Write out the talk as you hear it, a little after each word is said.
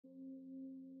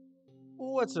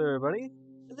What's up, everybody?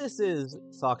 This is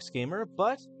Fox Gamer,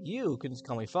 but you can just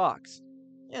call me Fox.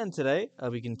 And today, I'll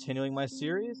be continuing my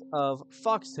series of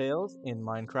FoxTales in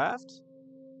Minecraft.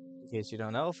 In case you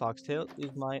don't know, FoxTales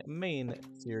is my main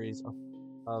series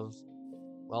of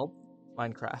well,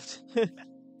 Minecraft.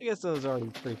 I guess that was already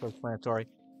pretty self-explanatory.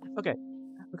 Okay,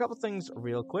 a couple things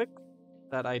real quick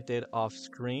that I did off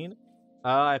screen.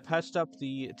 I patched up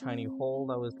the tiny hole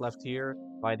that was left here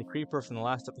by the creeper from the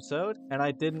last episode, and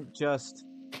I didn't just,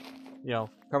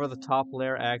 cover the top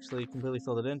layer. I actually completely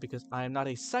filled it in because I am not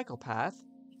a psychopath.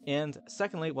 And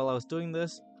secondly, while I was doing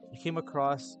this, I came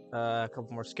across a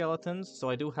couple more skeletons, so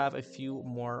I do have a few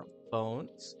more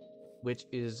bones, which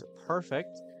is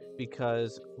perfect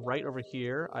because right over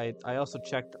here, I also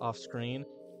checked off screen,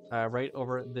 right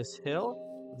over this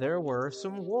hill, there were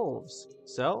some wolves.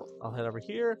 So I'll head over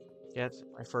here, get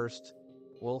my first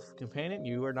wolf companion.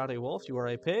 You are not a wolf, you are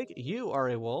a pig. You are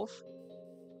a wolf.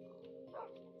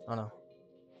 Oh no.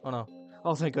 Oh no.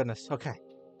 Oh, thank goodness. Okay.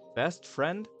 Best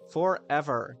friend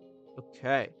forever.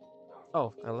 Okay.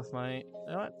 Oh, I left my... You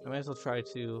know what? I may as well try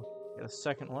to get a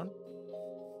second one.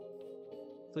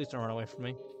 Please don't run away from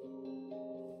me.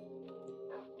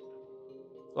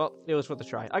 Well, it was worth a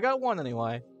try. I got one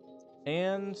anyway.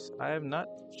 And I'm not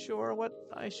sure what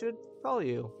I should call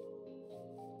you.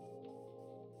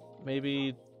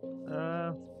 Maybe,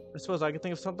 I suppose I could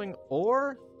think of something,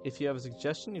 or if you have a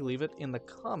suggestion, you leave it in the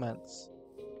comments,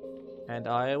 and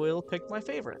I will pick my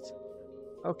favorite.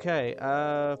 Okay,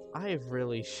 I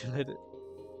really should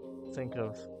think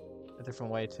of a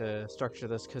different way to structure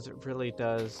this, because it really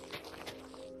does...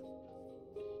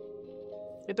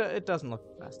 It doesn't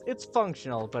look the best. It's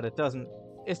functional, but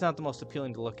it's not the most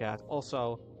appealing to look at.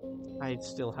 Also, I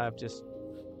still have just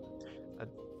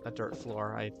a dirt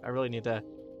floor. I really need to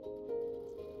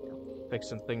fix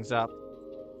some things up.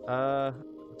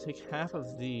 Take half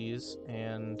of these,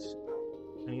 and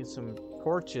I need some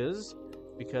torches,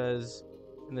 because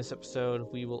in this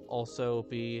episode we will also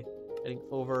be heading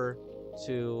over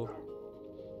to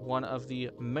one of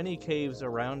the many caves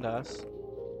around us,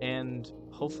 and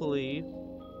hopefully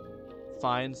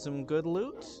find some good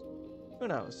loot? Who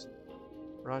knows?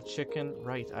 Raw chicken.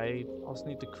 Right, I also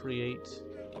need to create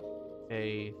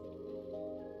a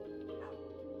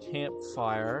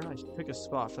campfire. I should pick a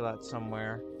spot for that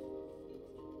somewhere.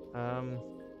 I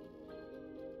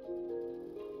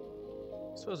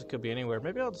suppose it could be anywhere.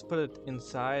 Maybe I'll just put it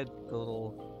inside the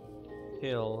little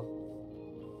hill.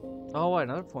 Oh,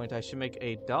 another point. I should make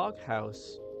a dog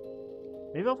house.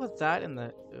 Maybe I'll put that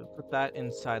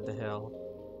inside the hill.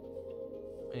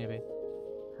 Maybe.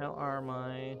 How are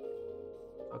my...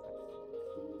 Okay.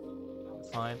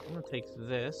 Fine. I'm gonna take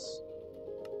this,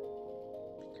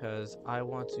 because I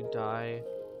want to dye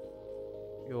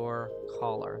your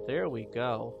collar. There we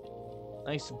go.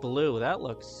 Nice blue. That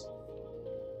looks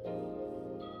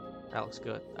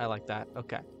good. I like that.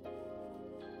 Okay.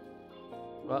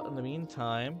 Well, in the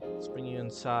meantime, let's bring you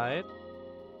inside.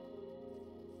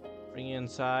 Bring you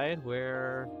inside.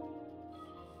 Where'd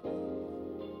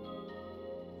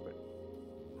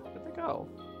they go?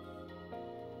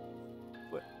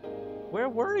 Where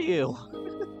were you?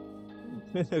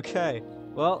 Okay.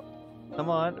 Well, come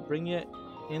on. Bring it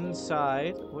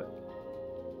inside.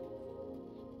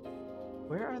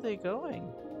 Where are they going?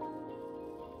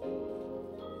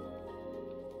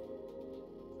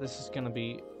 This is gonna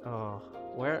be... Oh,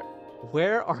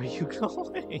 where are you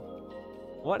going?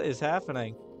 What is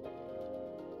happening?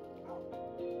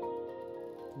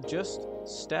 Just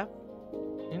step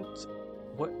into...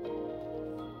 What?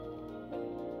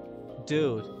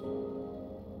 Dude.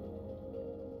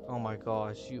 Oh my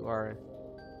gosh, you are...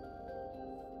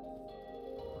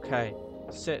 Okay,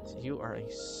 sit. You are a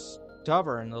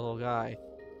stubborn little guy.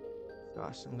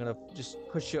 Gosh, I'm gonna just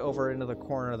push you over into the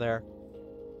corner there.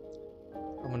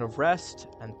 I'm gonna rest,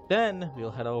 and then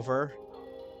we'll head over.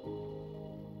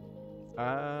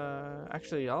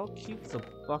 Actually, I'll keep the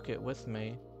bucket with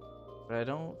me, but I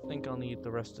don't think I'll need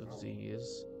the rest of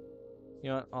these. You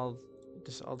know what? I'll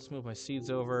just move my seeds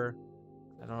over.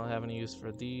 I don't have any use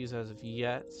for these as of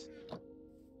yet.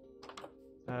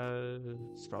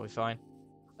 It's probably fine.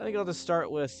 I think I'll just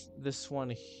start with this one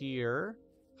here,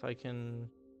 if I can.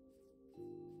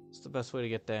 It's the best way to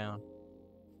get down.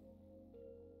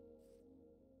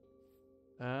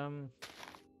 You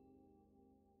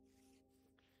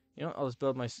know, I'll just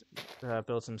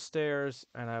build some stairs,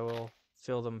 and I will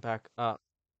fill them back up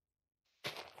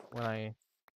when I...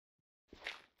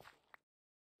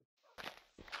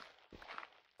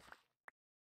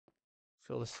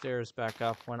 Fill the stairs back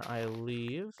up when I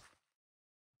leave.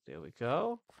 There we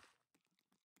go.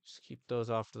 Just keep those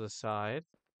off to the side.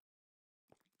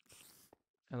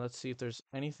 And let's see if there's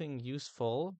anything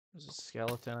useful. There's a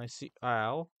skeleton I see.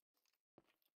 Ow.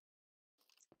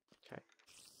 Okay.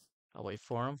 I'll wait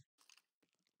for him.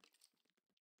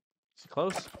 Is he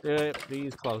close? Yeah,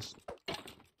 he's close.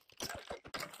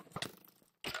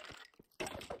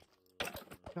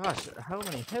 Gosh, how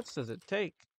many hits does it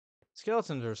take?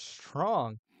 Skeletons are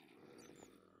strong.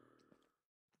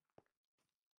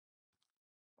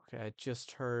 Okay, I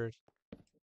just heard.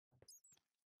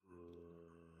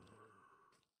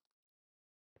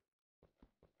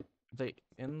 Are they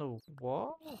in the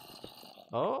wall?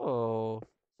 Oh,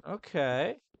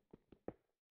 okay.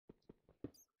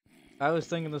 I was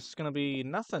thinking this was gonna be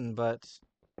nothing, but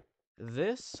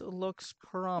this looks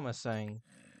promising.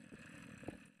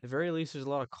 At the very least, there's a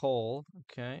lot of coal.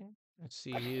 Okay, let's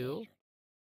see you.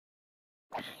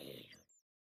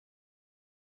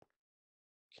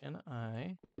 Can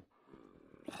I?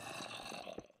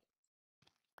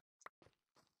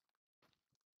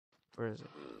 Where is it?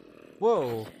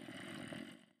 Whoa!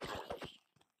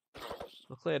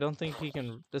 Luckily, I don't think he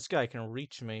can. This guy can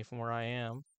reach me from where I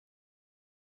am.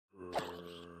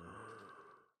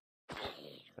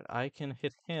 But I can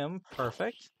hit him.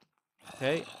 Perfect.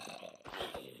 Okay.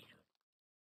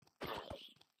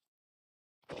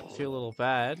 I feel a little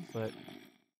bad, but.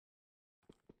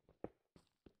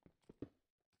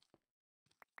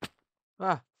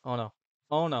 Ah! Oh no.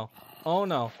 Oh no. Oh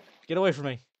no. Get away from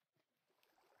me.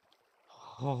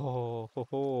 Ho ho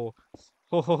ho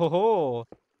ho ho ho ho.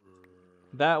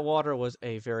 That water was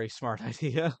a very smart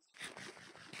idea.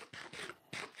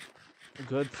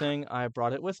 Good thing I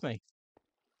brought it with me.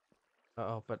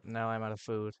 Uh-oh, but now I'm out of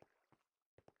food.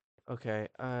 Okay,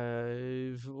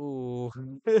 ooh.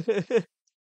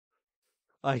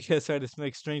 I guess I just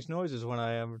make strange noises when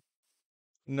I am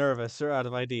nervous or out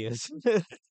of ideas.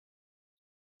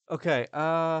 Okay,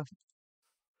 rotten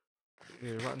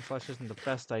flesh isn't the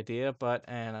best idea,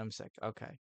 and I'm sick.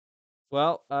 Okay.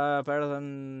 Well, better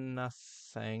than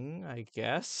nothing, I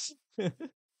guess.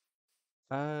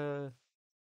 Uh,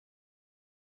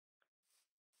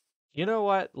 you know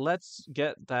what? Let's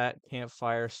get that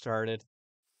campfire started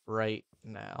right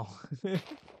now.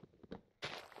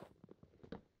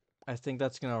 I think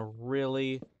that's gonna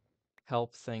really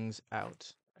help things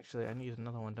out. Actually, I need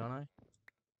another one, don't I?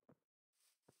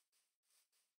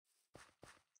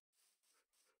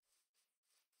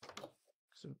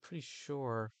 Because I'm pretty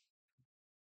sure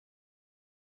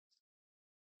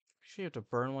you have to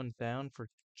burn one down for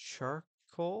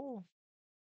charcoal?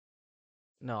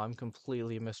 No, I'm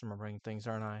completely misremembering things,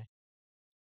 aren't I?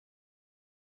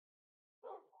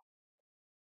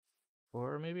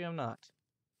 Or maybe I'm not.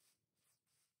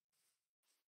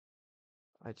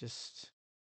 I just...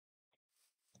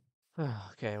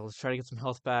 Okay, let's try to get some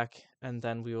health back, and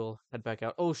then we will head back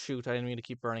out. Oh shoot, I didn't mean to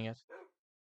keep burning it.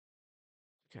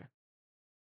 Okay.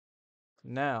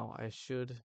 Now, I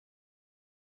should...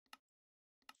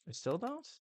 I still don't?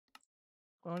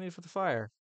 What do I need for the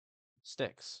fire?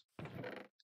 Sticks.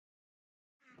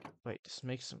 Wait, just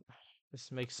make some...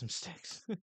 Just make some sticks.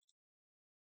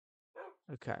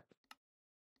 Okay.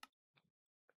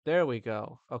 There we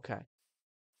go. Okay.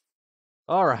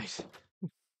 Alright.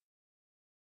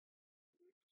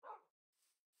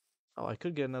 Oh, I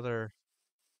could get another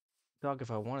dog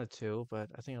if I wanted to, but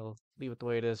I think I'll leave it the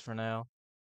way it is for now.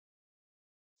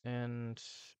 And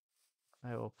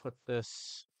I will put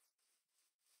this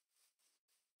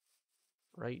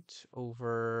right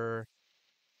over.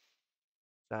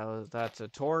 That's a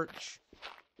torch.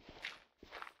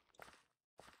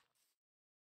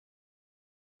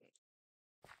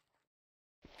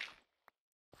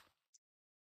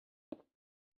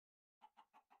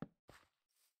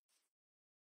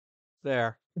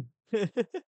 There.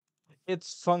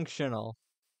 It's functional.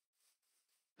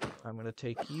 I'm gonna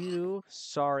take you.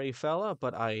 Sorry, fella,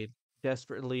 but I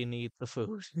desperately need the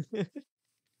food.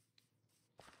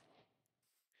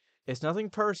 It's nothing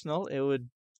personal. It would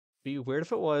be weird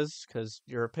if it was, because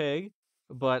you're a pig.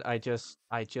 But I just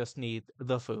need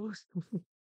the food.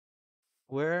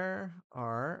 Where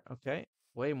are... Okay,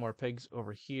 way more pigs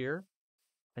over here.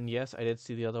 And yes, I did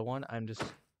see the other one. I'm just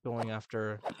going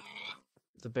after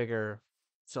the bigger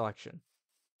selection.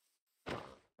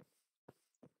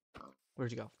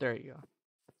 Where'd you go? There you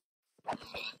go.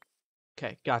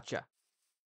 Okay, gotcha.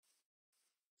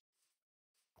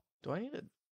 Do I need a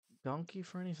donkey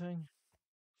for anything?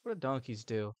 What do donkeys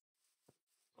do?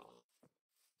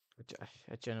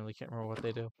 I genuinely can't remember what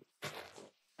they do.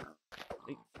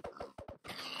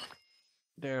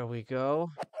 There we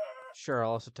go. Sure,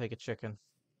 I'll also take a chicken.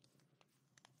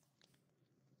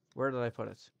 Where did I put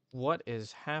it? What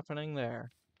is happening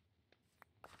there?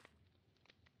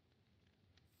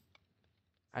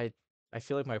 I I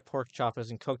feel like my pork chop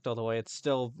isn't cooked all the way. It's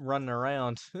still running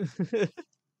around.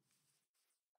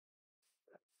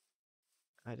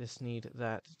 I just need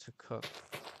that to cook.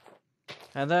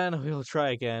 And then we'll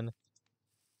try again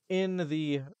in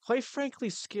the, quite frankly,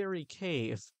 scary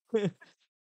cave. Should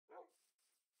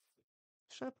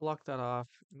I block that off?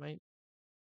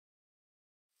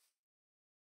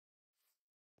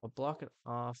 I'll block it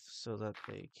off so that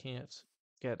they can't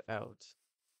get out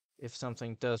if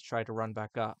something does try to run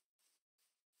back up.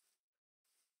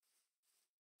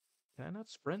 Can I not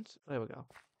sprint? There we go.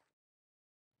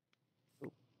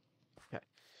 Ooh, okay.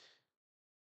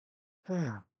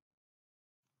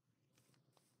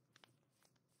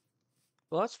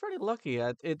 Well, that's pretty lucky.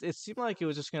 It seemed like it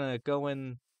was just gonna go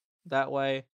in that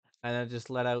way and then just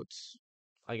let out,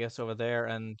 I guess, over there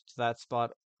and to that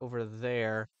spot over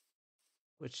there,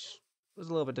 which was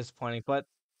a little bit disappointing, but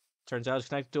turns out it's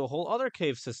connected to a whole other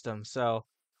cave system, so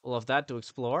we'll have that to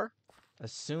explore.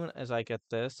 As soon as I get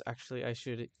this, actually, I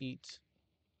should eat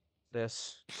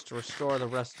this just to restore the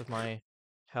rest of my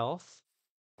health.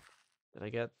 Did I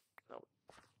get... No.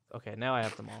 Okay, now I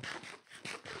have them all.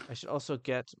 I should also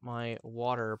get my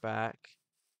water back.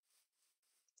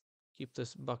 Keep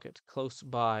this bucket close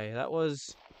by. That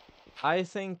was, I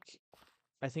think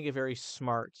a very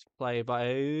smart play by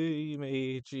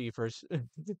me. Jeepers.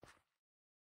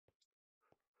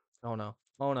 Oh no.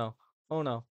 Oh no. Oh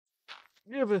no.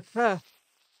 Yeah, but,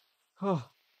 oh.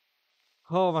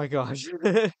 Oh my gosh.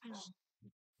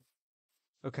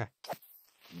 Okay.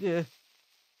 Yeah.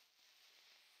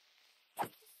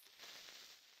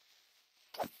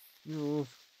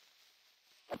 Oof.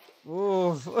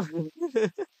 Oof.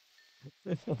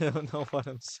 I don't know what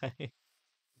I'm saying.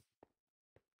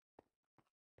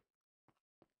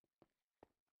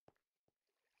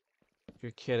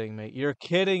 You're kidding me. You're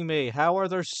kidding me. How are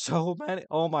there so many?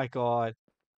 Oh my god.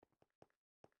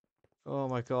 Oh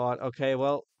my god. Okay,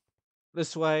 well,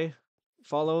 this way.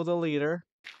 Follow the leader.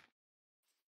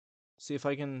 See if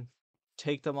I can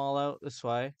take them all out this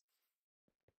way.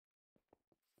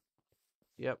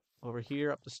 Yep, over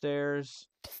here, up the stairs.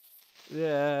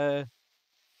 Yeah.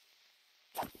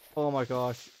 Oh my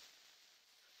gosh.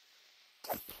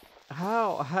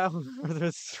 How are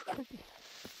there three?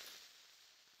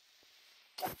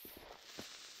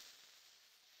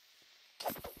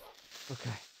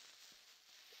 Okay.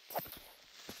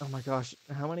 Oh my gosh,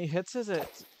 how many hits is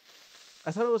it?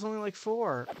 I thought it was only like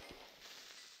 4.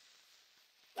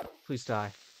 Please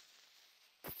die.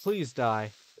 Please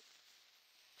die.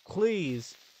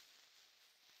 Please.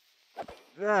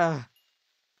 Ah.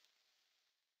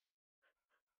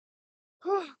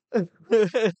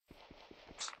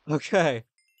 Okay,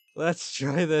 let's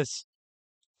try this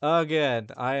again.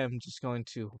 I am just going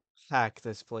to hack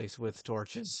this place with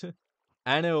torches.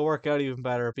 And it will work out even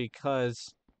better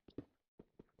because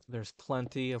there's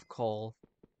plenty of coal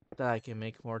that I can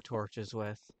make more torches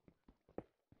with.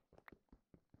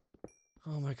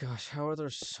 Oh my gosh, how are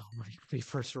there so many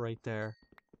creepers right there?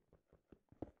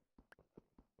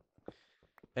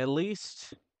 At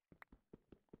least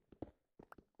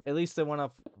they went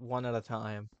up one at a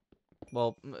time.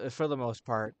 Well, for the most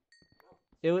part.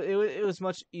 It was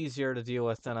much easier to deal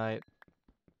with than I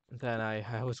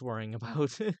was worrying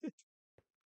about. Okay,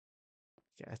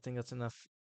 I think that's enough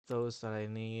those that I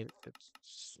need.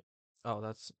 Oh,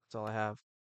 that's all I have.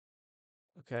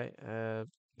 Okay,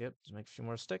 yep, just make a few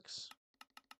more sticks.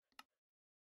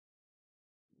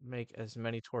 Make as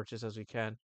many torches as we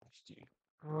can.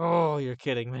 Oh, you're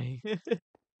kidding me.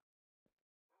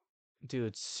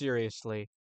 Dude, seriously.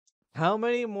 How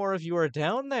many more of you are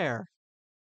down there?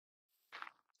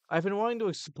 I've been wanting to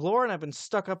explore and I've been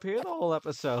stuck up here the whole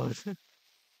episode.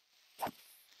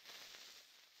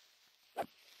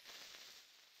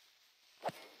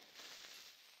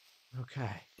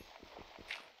 Okay.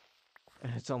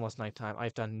 And it's almost nighttime.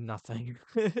 I've done nothing.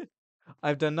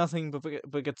 I've done nothing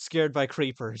but get scared by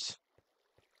creepers.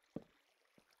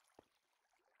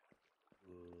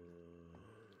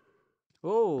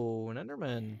 Oh, an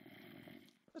Enderman.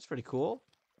 That's pretty cool.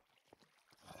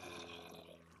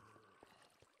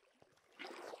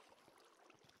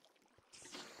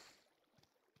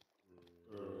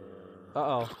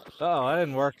 Uh-oh. Uh-oh, that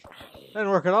didn't work. That didn't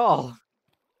work at all.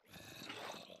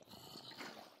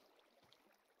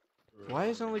 Why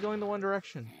is it only going the one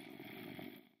direction?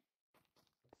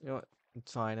 You know what?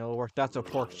 It's fine. It'll work. That's a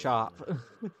pork chop.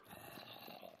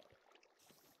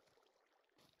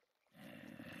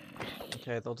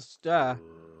 Okay, they'll just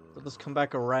come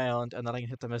back around, and then I can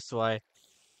hit them this way.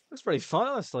 Looks pretty fun,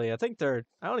 honestly. I think they're...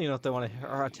 I don't even know if they want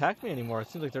to attack me anymore. It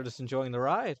seems like they're just enjoying the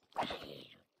ride.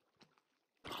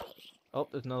 Oh,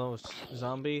 there's another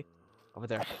zombie. over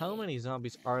there. How many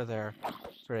zombies are there?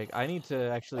 Frig, I need to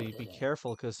actually be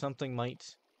careful because something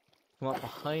might come up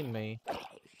behind me.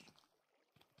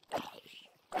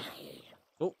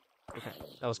 Oh, okay.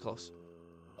 That was close.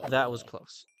 That was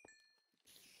close.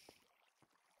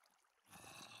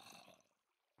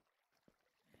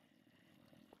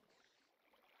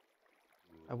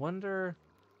 I wonder,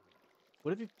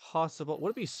 would it be possible, would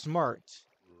it be smart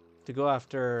to go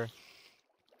after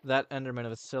that Enderman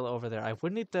if it's still over there? I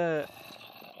would need the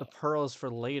pearls for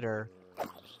later.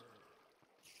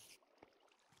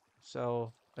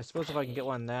 So, I suppose if I can get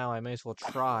one now, I may as well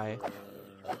try.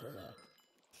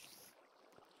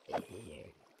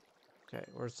 Okay,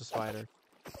 where's the spider?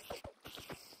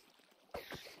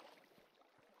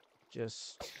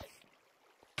 Just...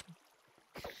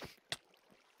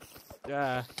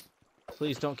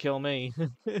 please don't kill me.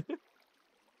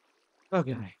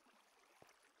 Okay.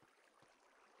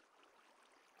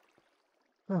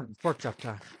 Pork chop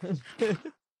time. Okay.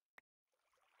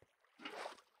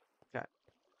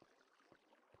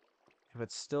 If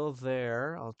it's still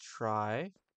there, I'll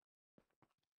try.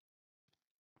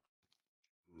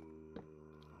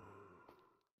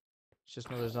 It's just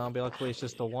another zombie. Luckily, it's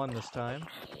just the one this time.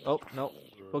 Oh, no.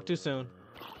 Spoke too soon.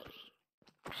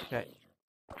 Okay.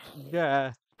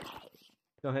 Yeah.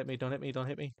 Don't hit me, don't hit me, don't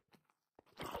hit me.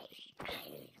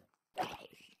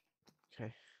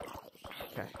 Okay.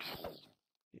 Okay.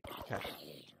 Okay.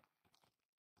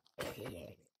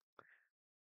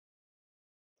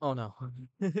 Oh no.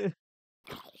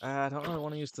 I don't really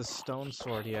want to use the stone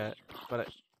sword yet, but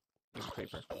there's a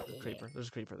creeper. There's a creeper. There's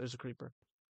a creeper. There's a creeper.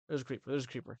 There's a creeper. There's a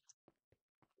creeper.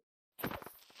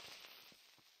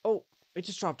 Oh, it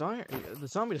just dropped iron. The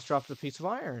zombie just dropped a piece of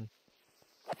iron.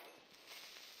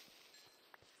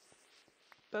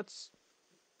 That's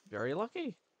very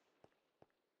lucky.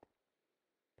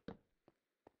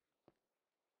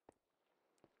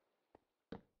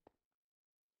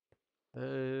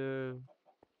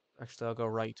 Actually, I'll go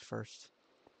right first.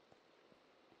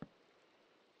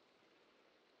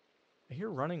 I hear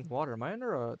running water. Am I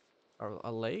under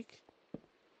a lake?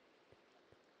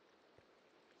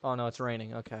 Oh no, it's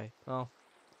raining. Okay. Well,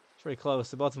 it's pretty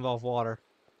close. They both involve water.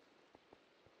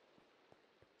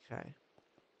 Okay.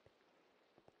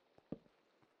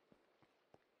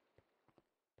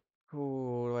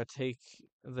 Ooh, do I take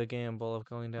the gamble of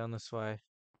going down this way?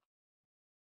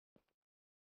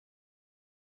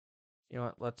 You know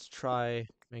what? Let's try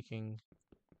making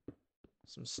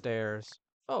some stairs.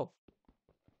 Oh,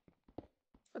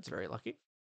 that's very lucky.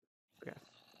 Okay.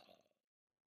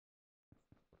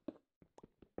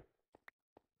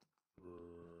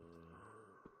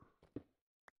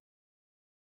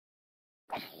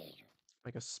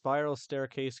 Like a spiral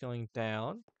staircase going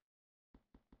down.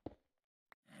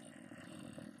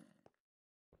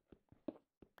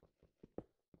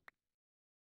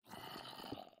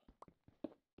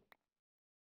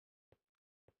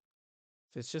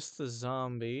 If it's just the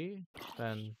zombie,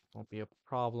 then won't be a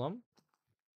problem.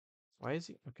 Why is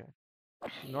he? Okay.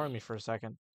 Ignoring me for a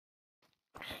second.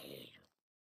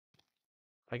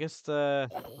 I guess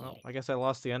well, I guess I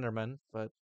lost the Enderman, but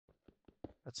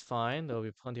that's fine. There'll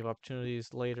be plenty of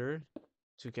opportunities later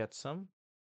to get some.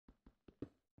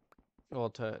 Well,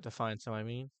 to find some, I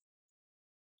mean.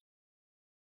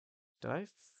 Did I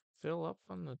fill up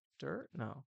on the dirt?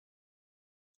 No.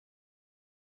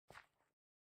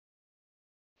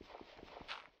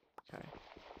 Okay.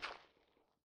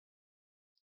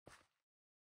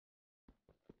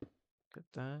 Get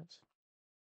that.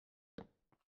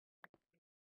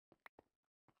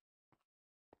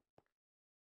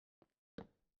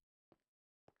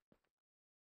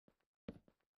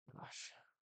 Gosh.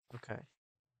 Okay.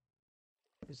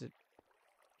 Is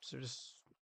there just...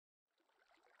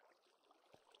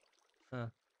 Huh.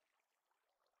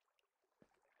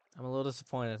 I'm a little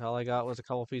disappointed. All I got was a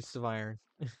couple pieces of iron.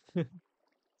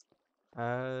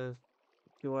 Uh,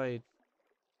 do I...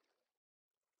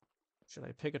 Should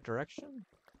I pick a direction?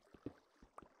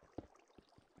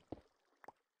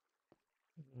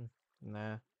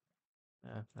 Nah.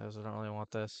 Nah, I don't really want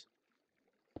this.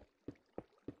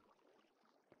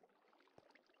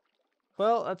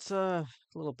 Well, that's a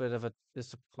little bit of a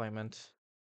disappointment.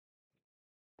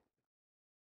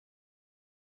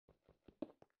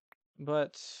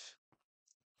 But...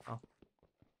 Oh.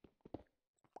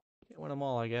 Can't win them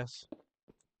all, I guess.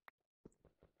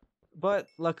 But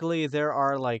luckily, there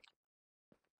are like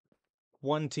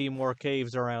 20 more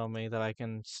caves around me that I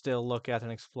can still look at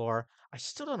and explore. I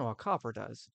still don't know what copper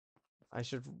does. I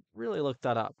should really look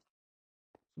that up.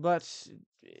 But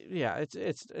yeah,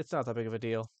 it's not that big of a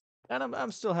deal. And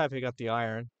I'm still happy I got the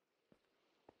iron.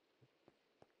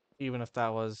 Even if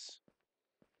that was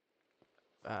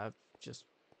Uh, just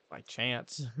by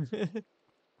chance.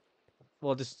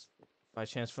 Well, just by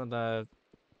chance from the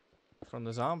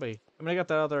zombie. I mean, I got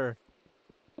the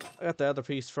other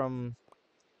piece from.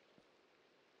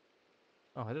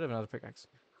 Oh, I did have another pickaxe.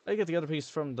 I get the other piece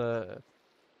from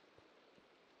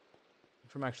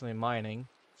actually mining,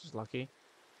 which is lucky.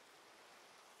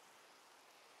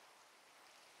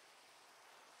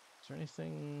 Is there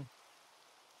anything?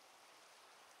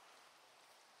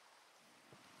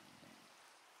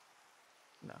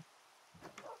 No.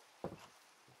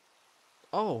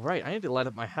 Oh, right. I need to light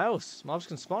up my house. Mobs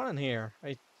can spawn in here.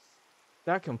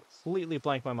 That completely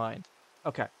blanked my mind.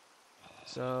 Okay.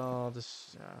 So I'll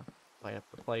just light up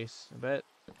the place a bit.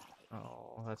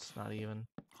 Oh, that's not even.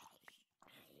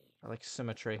 I like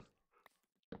symmetry.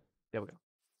 There we go.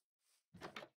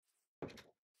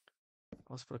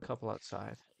 Let's put a couple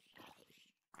outside.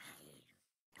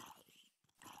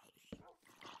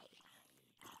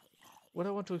 Would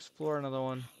I want to explore another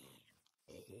one?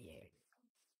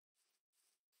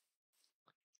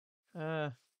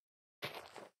 Uh,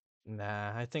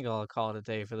 nah. I think I'll call it a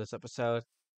day for this episode.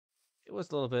 It was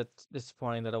a little bit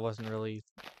disappointing that it wasn't really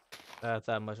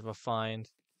that much of a find,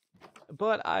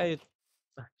 but I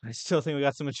still think we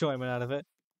got some enjoyment out of it.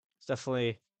 It's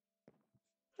definitely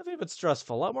a bit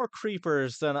stressful. A lot more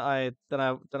creepers than I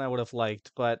would have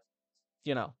liked, but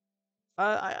you know.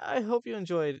 I hope you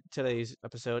enjoyed today's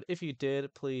episode. If you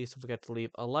did, please don't forget to leave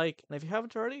a like, and if you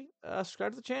haven't already,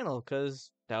 subscribe to the channel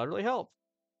because that would really help.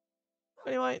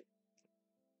 Anyway,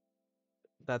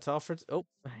 that's all for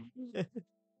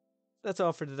that's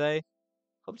all for today.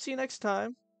 Hope to see you next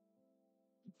time.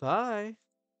 Bye.